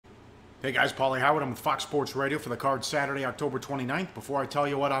Hey guys, Pauly Howard. I'm with Fox Sports Radio for the card Saturday, October 29th. Before I tell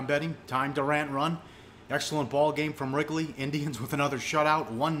you what I'm betting, time to rant run. Excellent ball game from Wrigley. Indians with another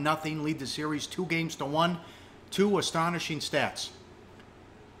shutout. 1-0, lead the series 2-1. Two astonishing stats.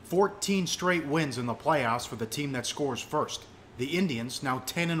 14 straight wins in the playoffs for the team that scores first. The Indians now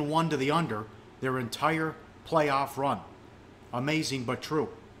 10-1 to the under their entire playoff run. Amazing but true.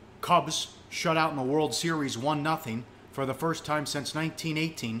 Cubs shut out in the World Series 1-0 for the first time since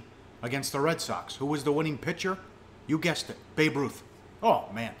 1918 against the Red Sox. Who was the winning pitcher? You guessed it, Babe Ruth. Oh,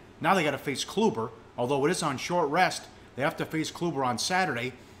 man. Now they got to face Kluber. Although it is on short rest, they have to face Kluber on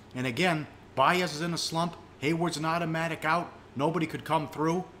Saturday. And again, Baez is in a slump. Hayward's an automatic out. Nobody could come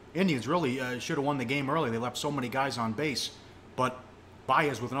through. Indians really should have won the game early. They left so many guys on base. But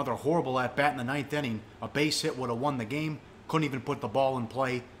Baez with another horrible at-bat in the ninth inning. A base hit would have won the game. Couldn't even put the ball in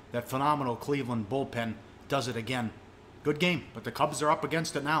play. That phenomenal Cleveland bullpen does it again. Good game, but the Cubs are up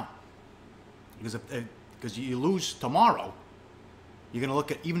against it now. Because you lose tomorrow, you're going to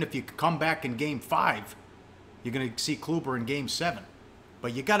look at, even if you come back in Game 5, you're going to see Kluber in Game 7.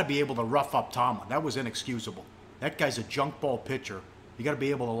 But you got to be able to rough up Tomlin. That was inexcusable. That guy's a junk ball pitcher. You got to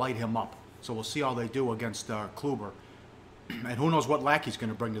be able to light him up. So we'll see how they do against Kluber. And who knows what Lackey's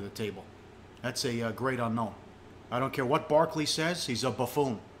going to bring to the table. That's a great unknown. I don't care what Barkley says. He's a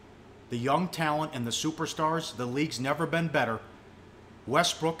buffoon. The young talent and the superstars, the league's never been better.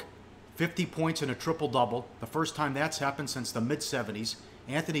 Westbrook, 50 points and a triple-double. The first time that's happened since the mid-'70s.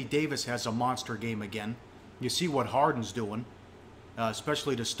 Anthony Davis has a monster game again. You see what Harden's doing,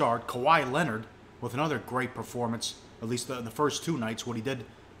 especially to start. Kawhi Leonard with another great performance, at least the first two nights, what he did.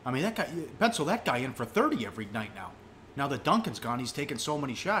 I mean, that guy, pencil that guy in for 30 every night now. Now that Duncan's gone, he's taken so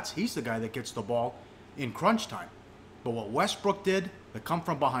many shots. He's the guy that gets the ball in crunch time. But what Westbrook did, the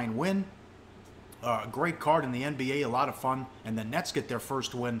come-from-behind win, a great card in the NBA, a lot of fun. And the Nets get their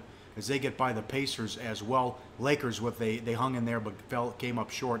first win as they get by the Pacers as well. Lakers, they hung in there but came up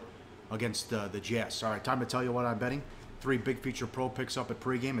short against the Jazz. All right, time to tell you what I'm betting. 3 big feature pro picks up at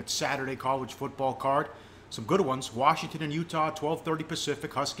pregame. It's Saturday college football card. Some good ones. Washington and Utah, 12:30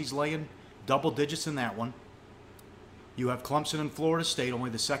 Pacific. Huskies laying double digits in that one. You have Clemson and Florida State, only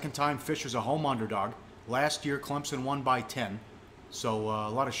the second time Fisher's a home underdog. Last year, Clemson won by 10. So a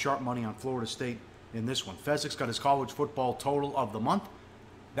lot of sharp money on Florida State in this one. Fezzik's got his college football total of the month.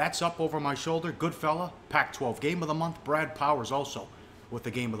 That's up over my shoulder. Good fella. Pac-12 game of the month. Brad Powers also with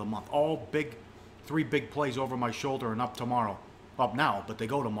the game of the month. All big, 3 big plays over my shoulder and up tomorrow. Up now, but they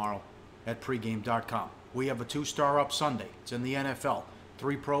go tomorrow at pregame.com. We have a 2-star up Sunday. It's in the NFL.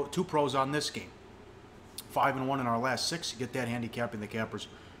 2 pros on this game. 5-1 in our last 6. You get that handicapping the cappers.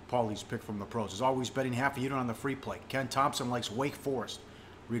 Pauly's pick from the pros. As always, betting half a unit on the free play. Ken Thompson likes Wake Forest.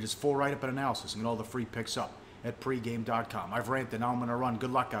 Read his full write-up and analysis and get all the free picks up at pregame.com. I've ranted, now I'm going to run.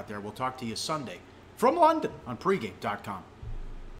 Good luck out there. We'll talk to you Sunday from London on pregame.com.